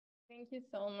Thank you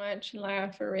so much,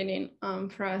 Lara, for reading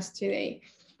for us today.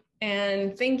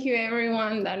 And thank you,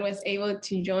 everyone that was able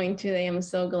to join today. I'm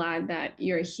so glad that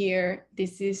you're here.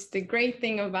 This is the great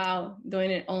thing about doing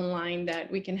it online,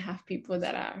 that we can have people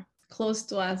that are close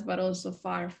to us, but also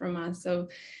far from us. So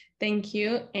thank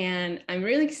you. And I'm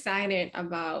really excited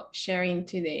about sharing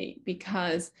today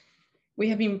because we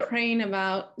have been praying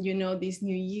about, this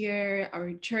new year,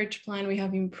 our church plan. We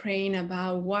have been praying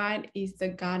about what is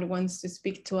that God wants to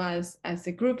speak to us as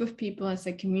a group of people, as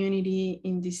a community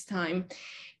in this time.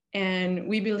 And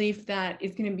we believe that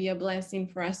it's going to be a blessing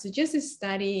for us to just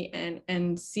study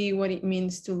and see what it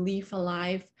means to live a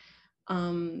life,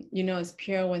 as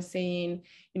Pierre was saying,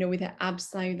 with the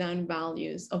upside down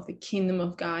values of the kingdom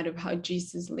of God, of how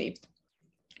Jesus lived.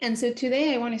 And so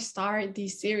today I want to start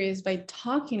this series by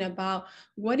talking about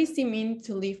what does it mean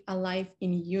to live a life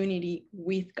in unity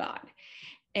with God.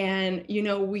 And,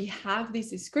 we have this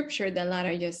scripture that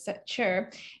Lara just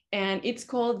shared, and it's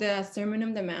called the Sermon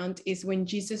on the Mount. Is when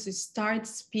Jesus starts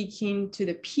speaking to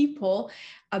the people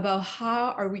about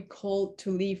how are we called to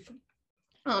live.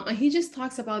 And he just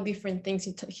talks about different things.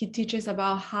 He teaches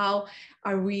about how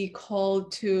are we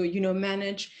called to,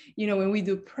 manage, when we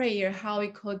do prayer, how we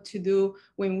called to do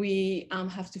when we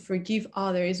have to forgive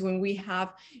others, when we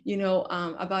have,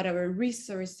 about our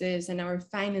resources and our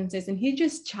finances. And he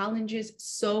just challenges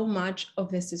so much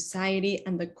of the society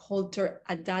and the culture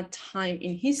at that time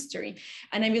in history.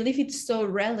 And I believe it's so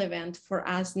relevant for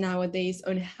us nowadays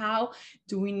on how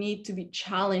do we need to be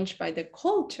challenged by the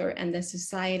culture and the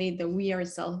society that we are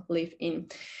live in.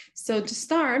 So to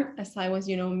start, as I was,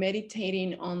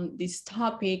 meditating on this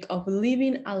topic of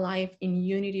living a life in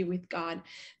unity with God,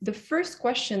 the first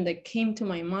question that came to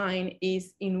my mind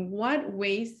is, in what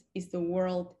ways is the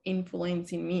world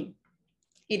influencing me?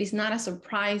 It is not a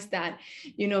surprise that,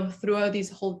 throughout this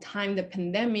whole time, the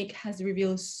pandemic has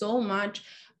revealed so much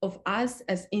of us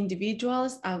as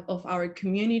individuals, of our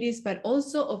communities, but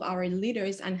also of our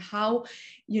leaders, and how,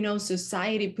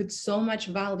 society puts so much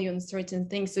value on certain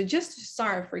things. So just to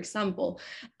start, for example,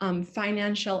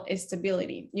 financial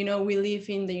stability. We live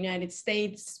in the United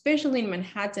States, especially in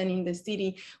Manhattan, in the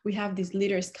city. We have these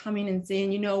leaders coming and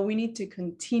saying, we need to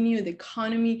continue, the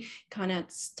economy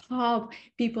cannot stop.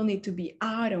 People need to be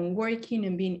out and working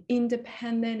and being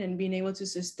independent and being able to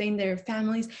sustain their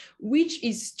families, which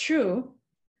is true.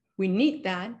 We need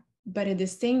that. But at the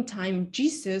same time,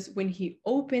 Jesus, when he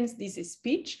opens this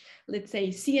speech, let's say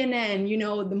CNN,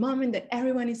 the moment that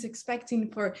everyone is expecting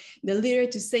for the leader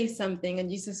to say something, and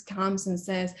Jesus comes and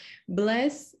says,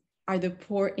 "Bless are the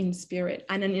poor in spirit."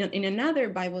 And in another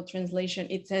Bible translation,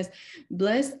 it says,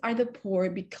 "Blessed are the poor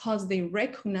because they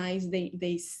recognize,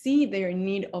 they see their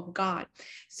need of God."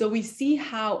 So we see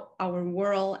how our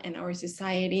world and our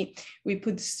society, we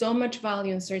put so much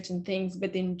value on certain things,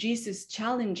 but then Jesus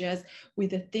challenges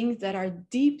with the things that are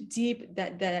deep,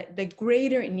 that the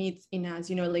greater needs in us,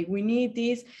 like we need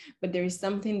this, but there is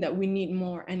something that we need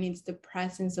more, and it's the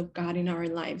presence of God in our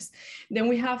lives. Then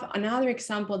we have another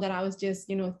example that I was just,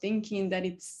 thinking that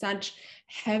it's such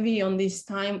heavy on this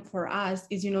time for us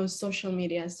is, social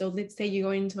media. So let's say you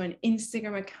go into an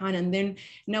Instagram account, and then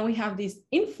now we have these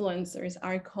influencers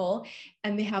are called,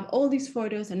 and they have all these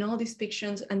photos and all these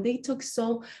pictures, and they talk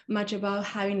so much about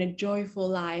having a joyful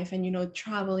life and,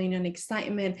 traveling and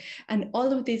excitement and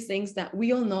all of these things that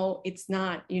we all know it's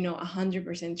not,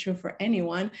 100% true for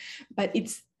anyone, but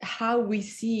it's how we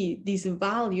see this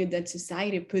value that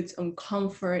society puts on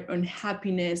comfort, on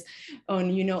happiness, on,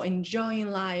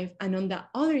 enjoying life. And on the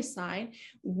other side,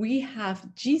 we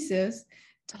have Jesus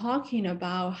talking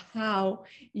about how,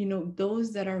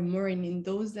 those that are mourning,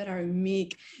 those that are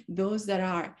meek, those that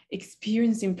are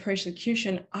experiencing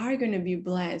persecution are going to be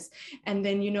blessed. And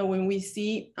then, when we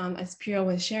see, as Pierre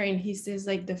was sharing, he says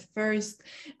like the first,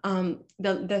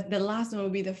 the last one will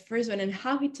be the first one, and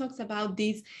how he talks about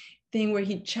this thing where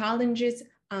he challenges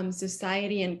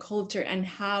society and culture and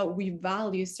how we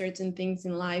value certain things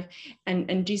in life.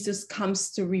 And Jesus comes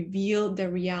to reveal the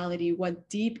reality, what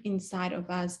deep inside of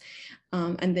us,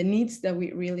 and the needs that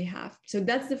we really have. So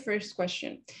that's the first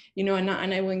question,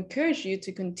 and I will encourage you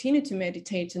to continue to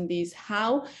meditate on this.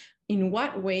 In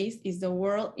what ways is the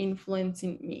world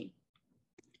influencing me?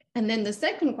 And then the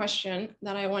second question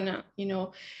that I want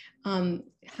to,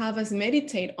 have us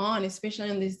meditate on, especially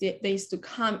in these days to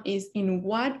come, is in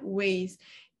what ways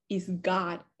is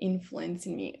God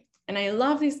influencing me? And I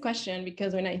love this question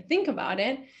because when I think about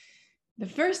it, the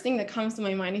first thing that comes to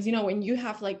my mind is, when you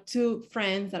have like two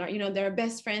friends that are, they're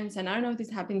best friends, and I don't know if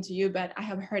this happened to you, but I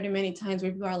have heard it many times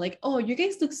where people are like, oh, you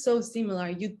guys look so similar.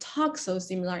 You talk so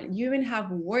similar. You even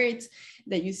have words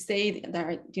that you say that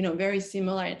are, very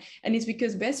similar. And it's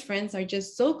because best friends are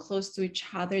just so close to each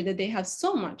other that they have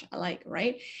so much alike,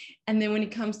 right? And then when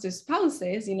it comes to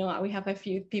spouses, we have a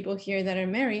few people here that are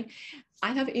married.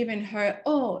 I have even heard,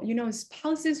 oh,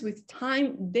 spouses with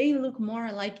time, they look more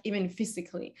alike even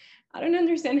physically. I don't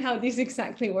understand how this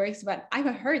exactly works, but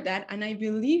I've heard that, and I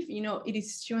believe, it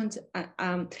is true.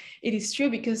 It is true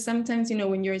because sometimes,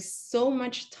 when you're so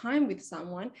much time with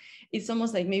someone, it's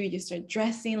almost like maybe you start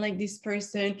dressing like this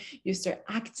person, you start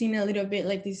acting a little bit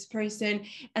like this person,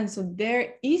 and so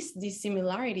there is this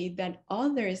similarity that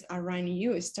others around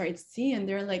you start seeing.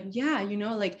 They're like, yeah,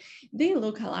 like they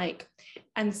look alike.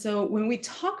 And so when we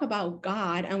talk about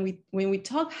God, and when we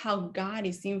talk how God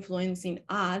is influencing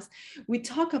us, we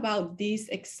talk about this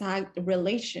exact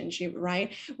relationship,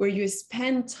 right? Where you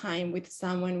spend time with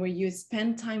someone, where you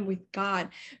spend time with God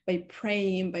by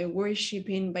praying, by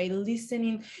worshiping, by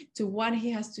listening to what he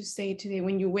has to say today.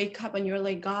 When you wake up and you're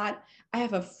like, God, I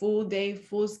have a full day,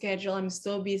 full schedule. I'm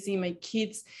so busy. My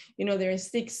kids, they're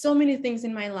sick, so many things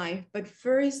in my life. But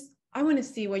first, I want to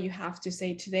see what you have to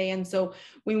say today. And so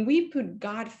when we put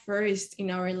God first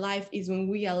in our life is when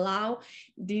we allow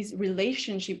this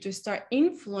relationship to start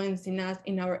influencing us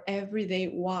in our everyday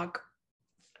walk.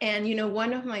 And,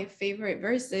 one of my favorite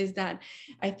verses that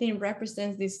I think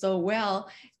represents this so well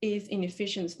is in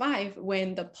Ephesians 5,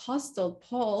 when the Apostle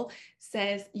Paul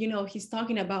says, he's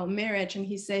talking about marriage, and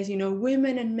he says,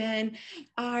 women and men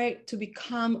are to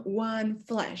become one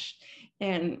flesh.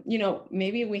 And,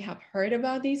 maybe we have heard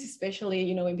about this,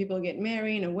 especially, when people get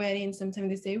married in a wedding, sometimes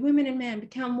they say women and men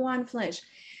become one flesh.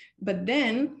 But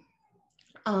then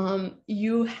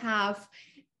you have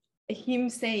him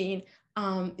saying,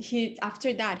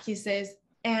 after that, he says,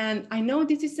 and I know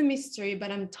this is a mystery,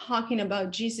 but I'm talking about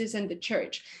Jesus and the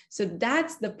church. So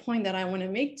that's the point that I want to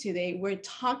make today. We're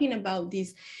talking about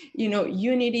this,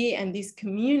 unity and this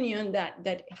communion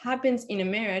that happens in a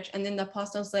marriage. And then the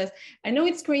apostle says, I know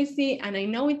it's crazy, and I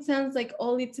know it sounds like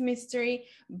all it's a mystery,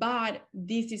 but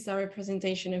this is a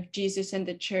representation of Jesus and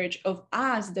the church, of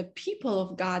us, the people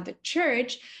of God, the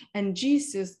church, and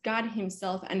Jesus, God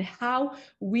himself, and how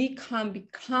we can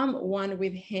become one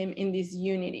with him in this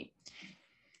unity.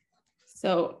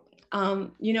 So,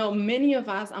 many of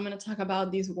us, I'm going to talk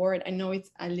about this word. I know it's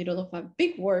a little of a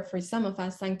big word for some of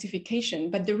us,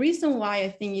 sanctification. But the reason why I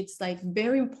think it's like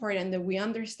very important that we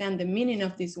understand the meaning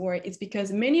of this word is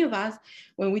because many of us,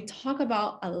 when we talk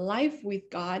about a life with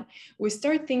God, we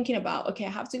start thinking about, okay, I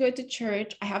have to go to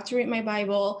church. I have to read my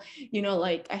Bible.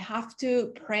 Like I have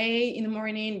to pray in the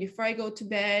morning before I go to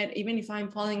bed. Even if I'm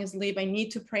falling asleep, I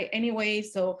need to pray anyway.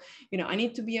 So, I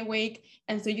need to be awake.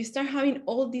 And so you start having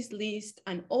all these lists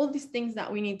and all these things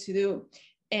that we need to do.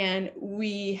 And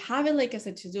we have it like as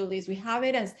a to-do list. We have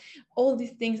it as all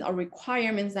these things are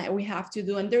requirements that we have to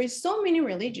do. And there is so many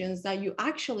religions that you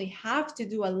actually have to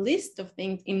do a list of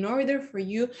things in order for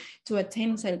you to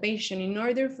attain salvation, in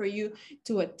order for you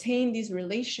to attain this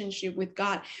relationship with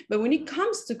God. But when it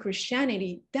comes to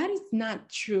Christianity, that is not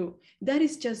true. That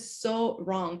is just so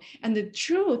wrong. And the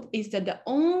truth is that the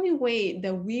only way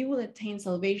that we will attain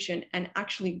salvation and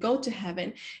actually go to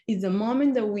heaven is the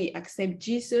moment that we accept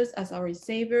Jesus as our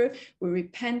Savior, we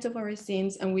repent of our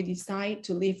sins, and we decide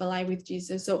to live a life with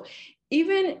Jesus. So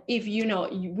even if,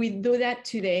 we do that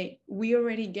today, we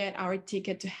already get our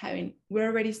ticket to heaven. We're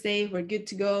already saved. We're good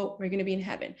to go. We're going to be in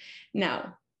heaven.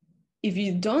 Now, if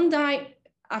you don't die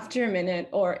after a minute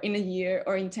or in a year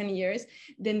or in 10 years,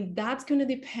 then that's going to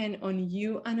depend on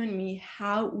you and on me,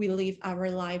 how we live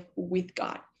our life with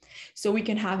God. So we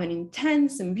can have an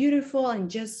intense and beautiful and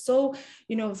just so,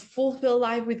 fulfilled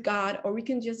life with God, or we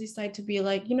can just decide to be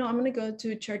like, I'm going to go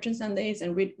to church on Sundays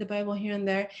and read the Bible here and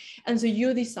there. And so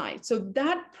you decide. So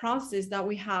that process that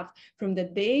we have from the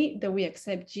day that we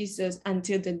accept Jesus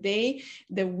until the day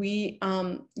that we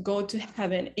go to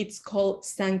heaven, it's called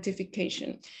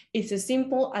sanctification. It's as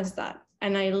simple as that.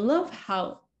 And I love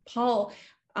how Paul,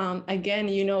 again,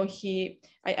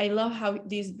 I love how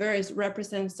this verse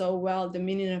represents so well the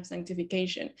meaning of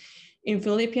sanctification. In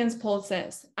Philippians, Paul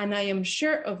says, and I am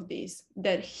sure of this,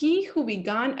 that he who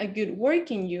began a good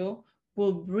work in you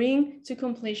will bring to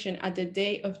completion at the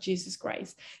day of Jesus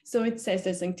Christ. So it says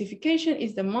that sanctification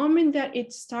is the moment that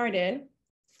it started,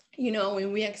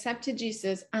 when we accepted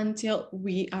Jesus until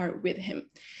we are with him.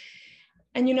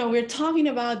 And, we're talking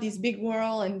about this big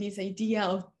world and this idea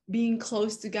of being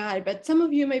close to God. But some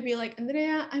of you might be like,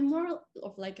 Andrea, I'm more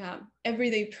of like a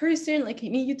everyday person. Like I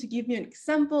need you to give me an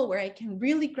example where I can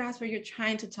really grasp what you're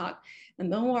trying to talk.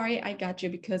 And don't worry, I got you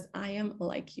because I am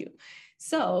like you.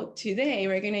 So today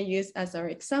we're going to use as our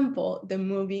example the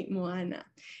movie Moana.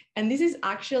 And this is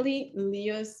actually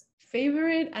Leo's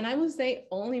favorite, and I would say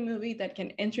only movie that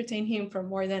can entertain him for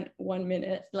more than 1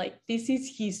 minute. Like this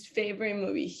is his favorite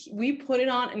movie. We put it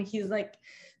on and he's like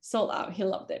sold out. He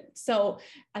loved it. So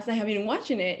as I have been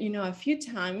watching it, a few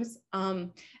times,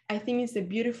 I think it's a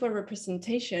beautiful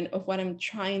representation of what I'm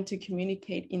trying to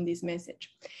communicate in this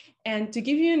message. And to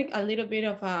give you a little bit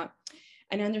of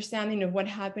an understanding of what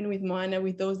happened with Moana,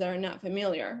 with those that are not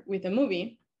familiar with the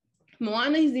movie,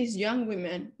 Moana is this young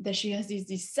woman that she has this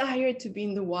desire to be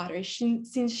in the water.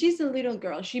 Since she's a little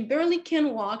girl, she barely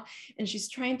can walk and she's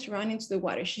trying to run into the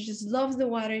water. She just loves the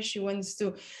water. She wants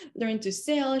to learn to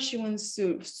sail. She wants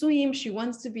to swim. She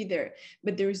wants to be there.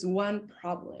 But there is one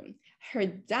problem. Her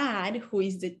dad, who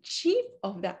is the chief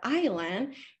of the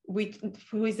island,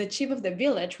 who is the chief of the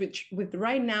village, which with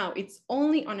right now, it's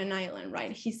only on an island,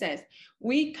 right? He says,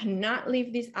 we cannot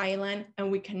leave this island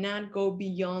and we cannot go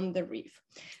beyond the reef.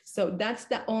 So that's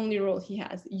the only rule he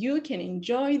has. You can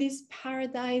enjoy this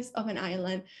paradise of an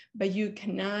island, but you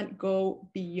cannot go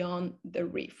beyond the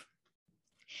reef.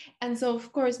 And so,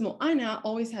 of course, Moana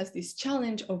always has this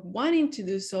challenge of wanting to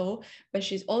do so, but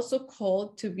she's also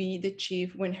called to be the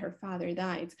chief when her father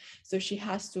dies. So she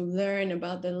has to learn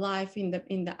about the life in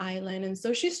the island. And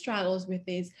so she struggles with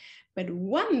this. But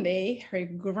one day, her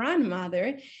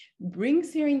grandmother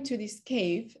brings her into this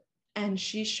cave and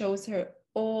she shows her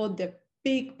all the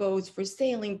big boats for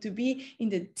sailing, to be in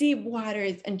the deep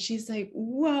waters. And she's like,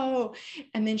 whoa.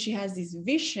 And then she has this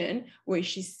vision where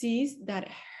she sees that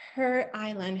her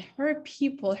island, her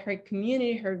people, her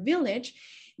community, her village,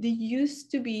 they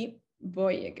used to be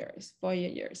voyagers.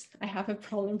 I have a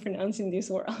problem pronouncing this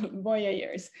word,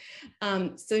 voyagers.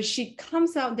 So she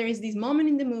comes out, there is this moment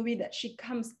in the movie that she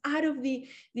comes out of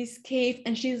this cave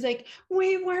and she's like,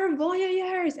 we were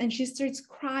voyagers. And she starts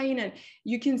crying and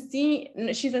you can see,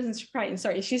 she doesn't cry,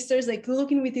 sorry. She starts like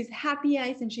looking with these happy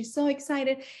eyes and she's so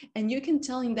excited. And you can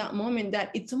tell in that moment that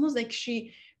it's almost like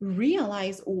she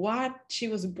realize what she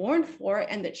was born for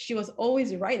and that she was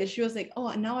always right, that she was like,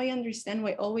 oh, now I understand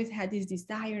why I always had this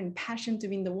desire and passion to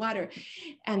be in the water.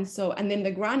 And then the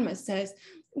grandma says,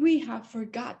 we have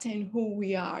forgotten who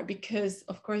we are, because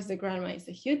of course the grandma is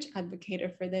a huge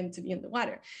advocate for them to be in the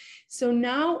water. So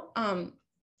now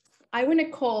I want to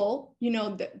call,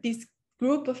 this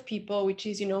group of people, which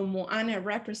is, Moana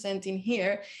representing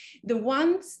here, the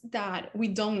ones that we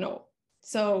don't know.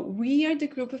 So we are the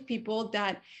group of people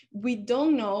that we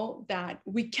don't know that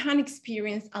we can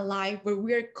experience a life where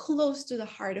we are close to the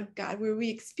heart of God, where we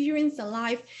experience a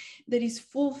life that is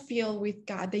fulfilled with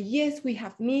God. That yes, we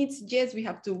have needs. Yes, we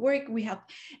have to work. We have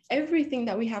everything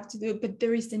that we have to do, but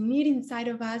there is a need inside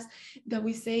of us that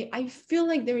we say, I feel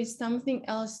like there is something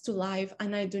else to life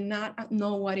and I do not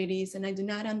know what it is and I do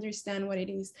not understand what it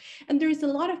is. And there is a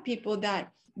lot of people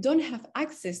that don't have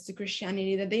access to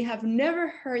Christianity, that they have never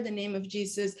heard the name of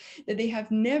Jesus, that they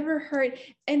have never heard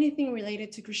anything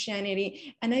related to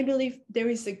Christianity. And I believe there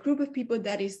is a group of people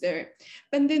that is there.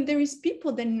 But then there is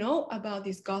people that know about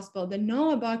this gospel, that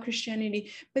know about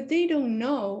Christianity, but they don't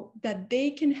know that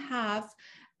they can have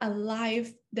a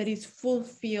life that is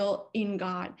fulfilled in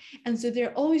God. And so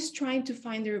they're always trying to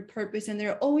find their purpose and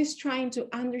they're always trying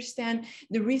to understand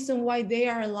the reason why they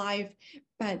are alive.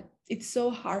 But it's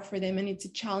so hard for them and it's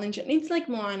a challenge. And it's like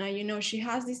Moana, she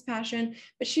has this passion,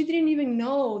 but she didn't even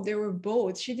know there were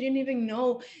boats. She didn't even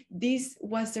know this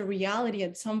was a reality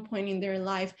at some point in their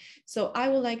life. So I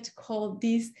would like to call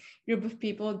this group of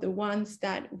people the ones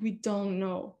that we don't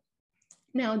know.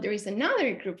 Now, there is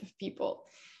another group of people,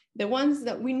 the ones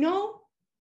that we know,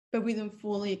 but we don't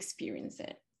fully experience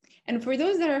it. And for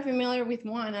those that are familiar with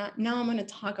Moana, now I'm going to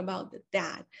talk about the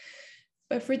dad.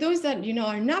 But for those that,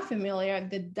 are not familiar,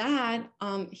 the dad,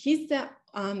 he's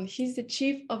the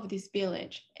chief of this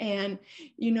village. And,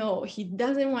 he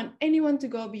doesn't want anyone to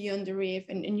go beyond the reef.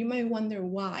 And you might wonder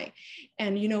why.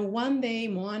 And, one day,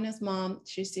 Moana's mom,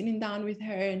 she's sitting down with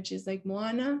her and she's like,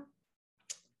 Moana,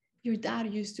 your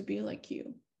dad used to be like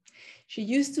you. She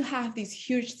used to have this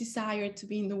huge desire to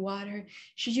be in the water.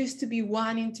 She used to be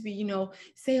wanting to be,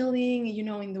 sailing,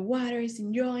 in the waters,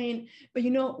 enjoying. But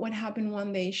what happened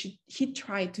one day? He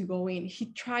tried to go in. He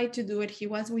tried to do it. He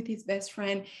was with his best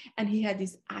friend and he had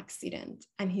this accident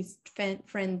and his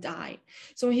friend died.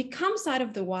 So when he comes out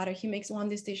of the water, he makes one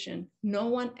decision. No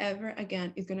one ever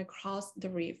again is going to cross the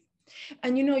reef.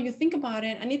 And you think about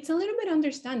it, and it's a little bit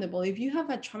understandable. If you have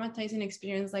a traumatizing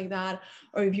experience like that,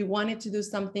 or if you wanted to do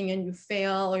something and you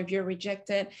fail, or if you're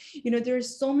rejected,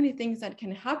 there's so many things that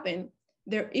can happen.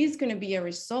 There is going to be a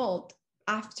result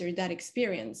after that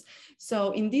experience.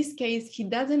 So in this case, he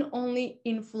doesn't only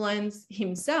influence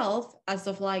himself as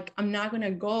of like, I'm not going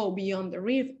to go beyond the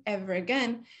reef ever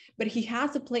again, but he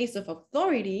has a place of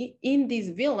authority in this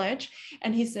village.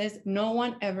 And he says, no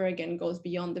one ever again goes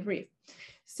beyond the reef.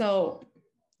 So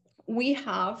we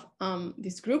have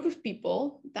this group of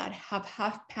people that have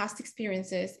past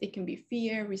experiences. It can be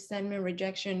fear, resentment,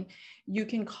 rejection. You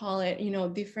can call it,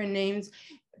 different names.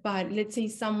 But let's say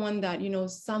someone that,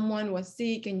 someone was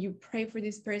sick and you pray for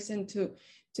this person to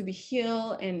be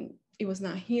healed, and it was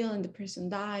not healed, and the person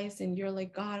dies, and you're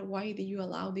like, God, why did you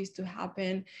allow this to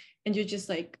happen? And you just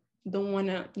like don't want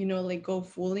to, like go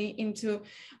fully into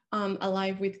a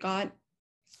life with God.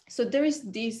 So there is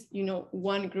this,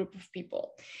 one group of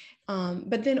people.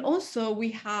 But then also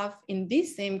we have in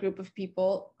this same group of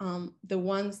people, the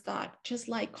ones that just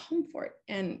like comfort.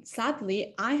 And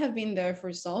sadly, I have been there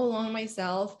for so long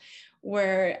myself,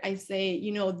 where I say,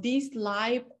 this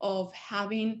life of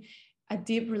having a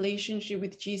deep relationship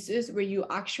with Jesus, where you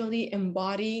actually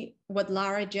embody what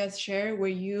Lara just shared, where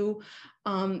you,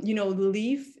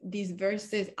 live these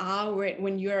verses out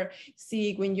when you're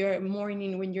sick, when you're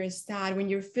mourning, when you're sad, when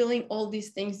you're feeling all these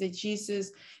things that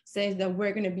Jesus says that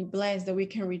we're going to be blessed, that we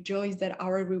can rejoice, that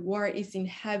our reward is in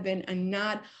heaven and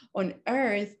not on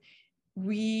earth.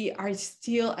 We are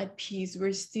still at peace.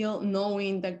 We're still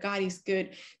knowing that God is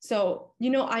good. So,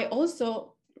 I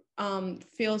also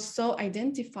feel so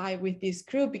identified with this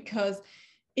group, because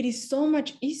it is so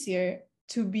much easier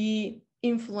to be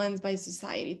influenced by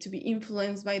society, to be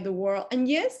influenced by the world. And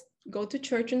yes, go to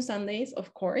church on Sundays,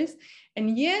 of course.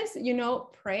 And yes,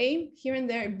 pray here and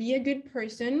there, be a good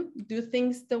person, do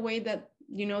things the way that,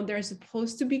 they're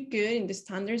supposed to be good in the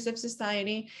standards of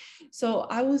society. So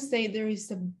I will say there is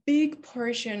a big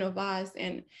portion of us,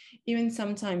 and even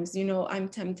sometimes, I'm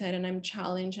tempted and I'm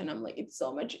challenged, and I'm like, it's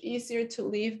so much easier to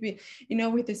live,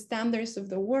 with the standards of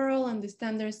the world and the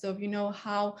standards of,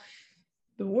 how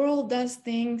the world does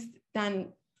things,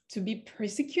 than to be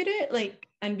persecuted, like,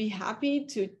 and be happy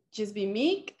to just be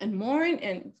meek and mourn.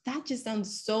 And that just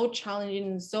sounds so challenging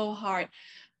and so hard.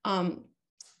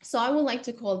 So I would like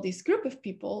to call this group of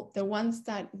people the ones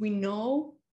that we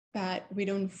know, but we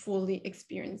don't fully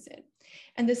experience it.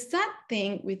 And the sad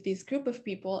thing with this group of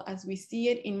people, as we see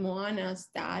it in Moana's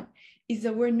dad, is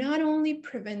that we're not only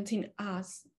preventing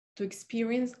us to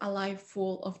experience a life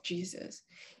full of Jesus,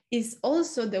 it's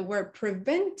also that we're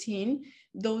preventing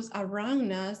those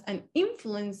around us and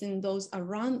influencing those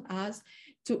around us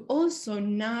to also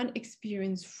not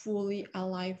experience fully a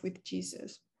life with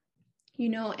Jesus.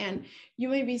 And you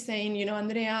may be saying,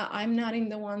 Andrea, I'm not in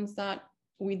the ones that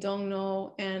we don't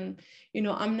know. And,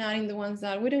 I'm not in the ones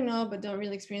that we don't know, but don't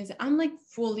really experience it. I'm like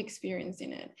fully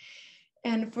experiencing it.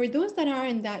 And for those that are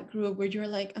in that group where you're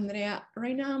like, Andrea,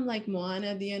 right now I'm like Moana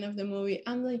at the end of the movie.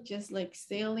 I'm like just like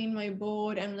sailing my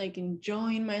boat. I'm like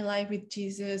enjoying my life with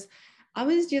Jesus. I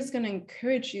was just going to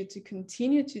encourage you to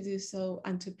continue to do so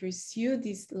and to pursue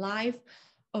this life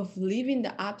of living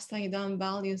the upside down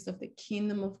values of the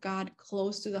kingdom of God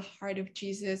close to the heart of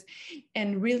Jesus,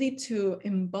 and really to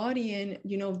embody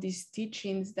these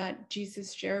teachings that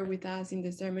Jesus shared with us in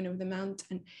the Sermon on the Mount,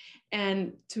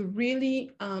 and to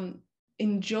really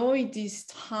enjoy this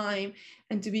time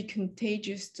and to be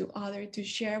contagious to others, to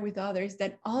share with others,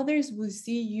 that others will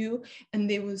see you and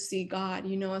they will see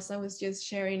God. As I was just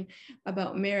sharing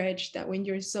about marriage, that when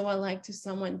you're so alike to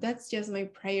someone, that's just my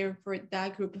prayer for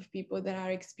that group of people that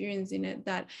are experiencing it,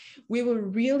 that we will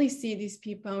really see these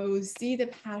people, and we will see the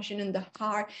passion and the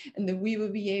heart, and that we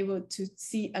will be able to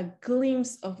see a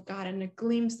glimpse of God and a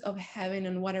glimpse of heaven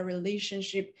and what a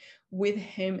relationship with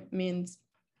Him means.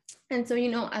 And so,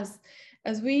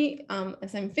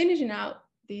 as I'm finishing out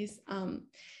this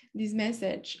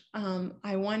message,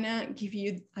 I want to give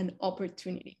you an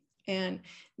opportunity. And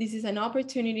this is an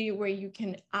opportunity where you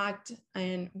can act.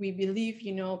 And we believe,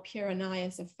 Pierre and I,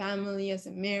 as a family, as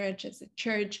a marriage, as a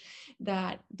church,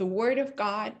 that the Word of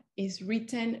God is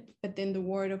written, but then the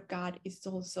Word of God is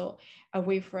also a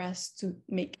way for us to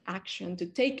make action, to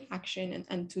take action,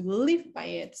 and to live by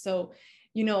it. So,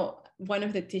 one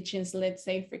of the teachings, let's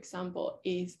say, for example,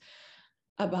 is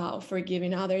about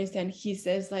forgiving others. And he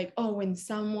says like, oh, when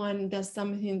someone does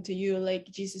something to you, like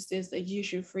Jesus says that you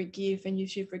should forgive, and you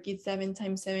should forgive 7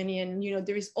 times 70. And,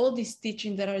 there is all these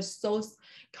teachings that are so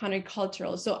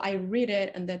countercultural. So I read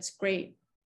it, and that's great.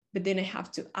 but then I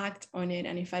have to act on it.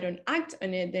 And if I don't act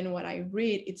on it, then what I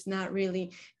read, it's not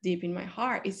really deep in my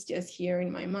heart. It's just here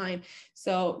in my mind.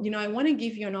 So, you know, I want to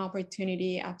give you an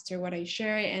opportunity after what I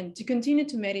share and to continue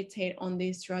to meditate on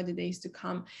this throughout the days to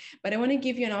come. But I want to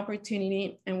give you an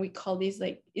opportunity, and we call this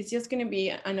like, it's just going to be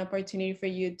an opportunity for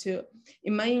you to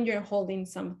imagine you're holding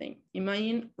something.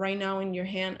 Imagine right now in your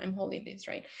hand, I'm holding this,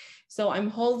 right? So I'm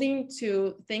holding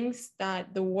to things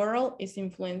that the world is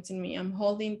influencing me. I'm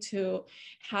holding to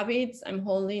habits. I'm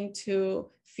holding to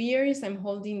fears. I'm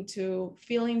holding to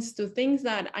feelings, to things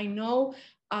that I know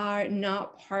are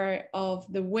not part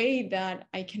of the way that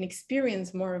I can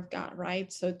experience more of God,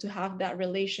 right? So to have that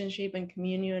relationship and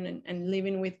communion and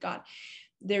living with God.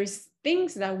 There's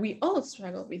things that we all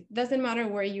struggle with. Doesn't matter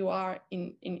where you are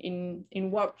in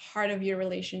what part of your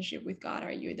relationship with God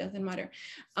are you. It doesn't matter.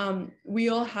 We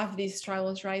all have these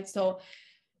struggles, right? So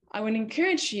I would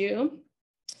encourage you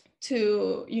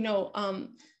to, you know,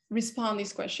 respond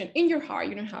this question in your heart.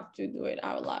 You don't have to do it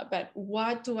out loud, but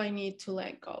what do I need to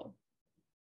let go?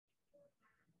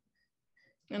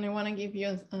 And I want to give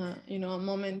you, you know, a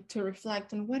moment to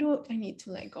reflect on what do I need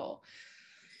to let go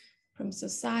from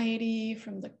society,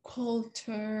 from the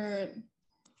culture,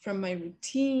 from my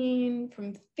routine,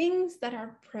 from things that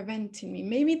are preventing me.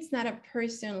 Maybe it's not a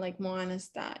person like Moana's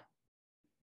dad.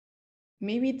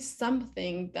 Maybe it's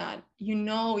something that, you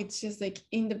know, it's just like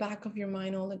in the back of your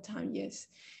mind all the time. Yes,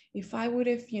 if I would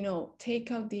have, you know,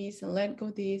 take out this and let go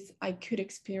this, I could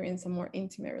experience a more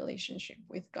intimate relationship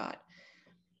with God.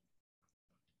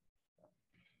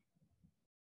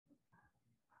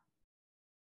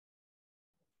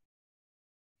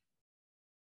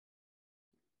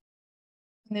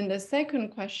 And then the second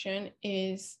question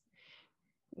is,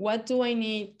 what do I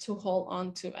need to hold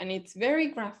on to? And it's very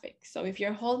graphic. So if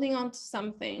you're holding on to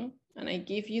something and I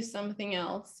give you something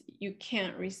else, you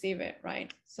can't receive it,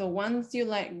 right? So once you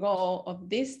let go of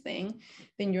this thing,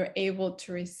 then you're able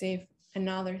to receive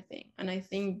another thing. And I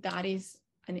think that is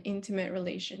an intimate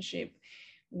relationship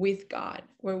with God,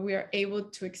 where we are able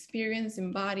to experience,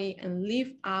 embody, and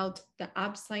live out the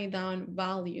upside down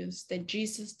values that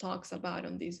Jesus talks about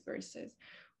on these verses,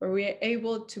 where we are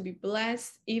able to be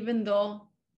blessed, even though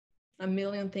a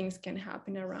million things can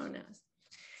happen around us.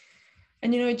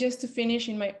 And, you know, just to finish,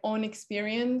 in my own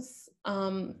experience,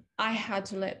 I had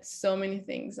to let so many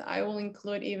things. I will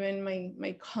include even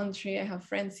my country. I have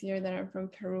friends here that are from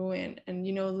Peru, and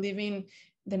you know, living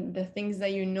the things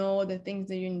that you know, the things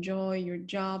that you enjoy, your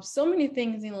job, so many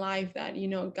things in life that, you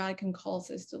know, God can call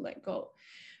us to let go.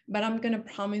 But I'm going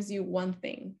to promise you one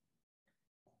thing.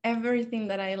 Everything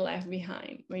that I left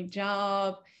behind, my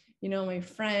job, you know, my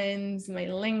friends, my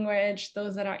language,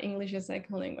 those that are English as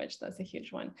second language, that's a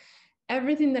huge one.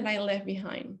 Everything that I left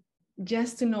behind,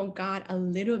 just to know God a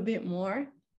little bit more,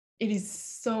 it is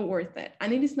so worth it.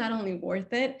 And it is not only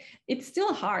worth it, it's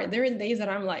still hard. There are days that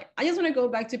I'm like, I just want to go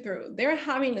back to Peru. They're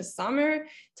having a summer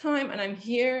time and I'm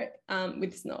here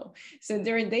with snow. So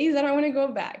there are days that I want to go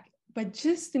back, but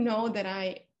just to know that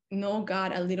I know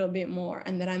God a little bit more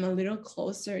and that I'm a little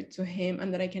closer to him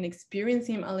and that I can experience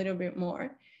him a little bit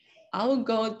more, I'll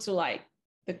go to like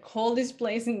the coldest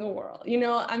place in the world. You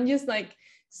know, I'm just like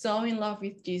so in love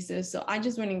with Jesus. So I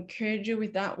just want to encourage you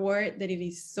with that word, that it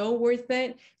is so worth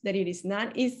it, that it is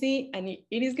not easy and it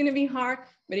is going to be hard,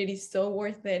 but it is so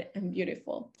worth it and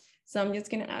beautiful. So I'm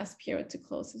just going to ask Piero to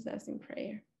close us in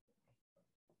prayer.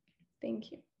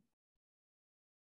 Thank you.